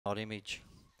Odd Image.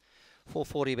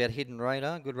 440 about Hidden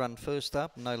Radar. Good run first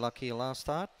up. No luck here last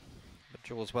start, but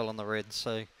draws well on the red.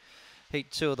 So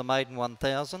heat 2 of the maiden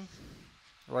 1000.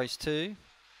 Race 2.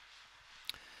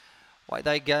 Away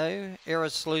they go.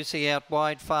 Eris Lucy out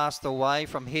wide, fast away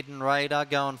from Hidden Radar.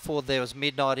 Going forward there was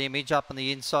Midnight Image. Up on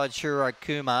the inside, Shuro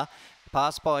Kuma.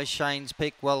 Passed by Shane's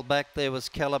Pick. Well back there was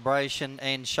Calibration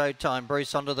and Showtime.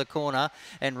 Bruce onto the corner.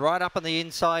 And right up on the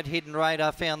inside, Hidden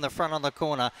Radar found the front on the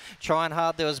corner. Trying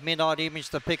hard, there was Midnight Image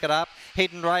to pick it up.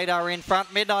 Hidden Radar in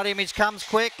front. Midnight Image comes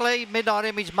quickly. Midnight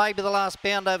Image maybe the last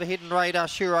bound over Hidden Radar,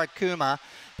 Shuro Kuma.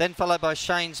 Then followed by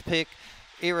Shane's Pick.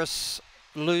 Eris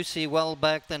Lucy well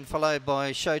back, then followed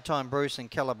by Showtime, Bruce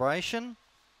and Calibration.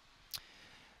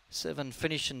 7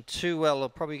 finishing too well. It'll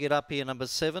probably get up here, number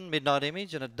 7, Midnight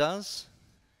Image, and it does.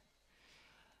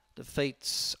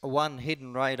 Defeats 1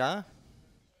 Hidden Radar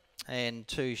and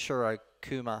 2 Shuro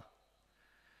Kuma.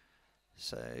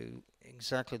 So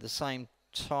exactly the same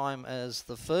time as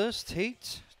the first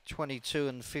heat, 22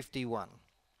 and 51.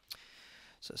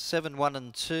 So 7, 1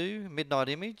 and 2, Midnight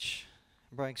Image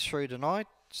breaks through tonight.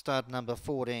 Start number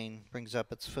 14 brings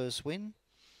up its first win.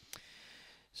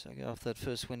 So go off that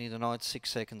first win here tonight, 6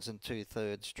 seconds and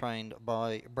 2/3, trained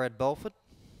by Brad Belford.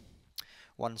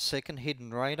 1 second,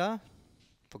 Hidden Radar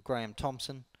for Graham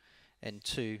Thompson, and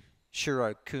 2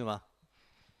 Shuro Kuma,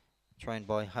 trained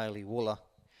by Hayley Wooler.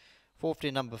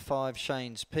 450 number 5,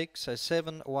 Shane's Pick. So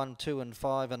 7, 1, 2 and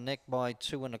 5, a neck by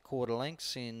 2 1/4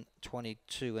 lengths in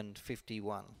 22 and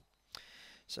 51.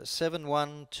 So 7,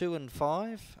 1, 2 and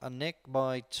 5, a neck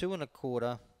by 2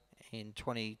 1/4 in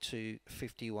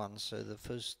 22.51. So the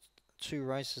first 2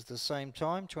 races the same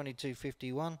time,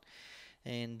 22.51,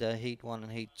 and heat 1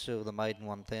 and heat 2 of the maiden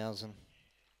 1000.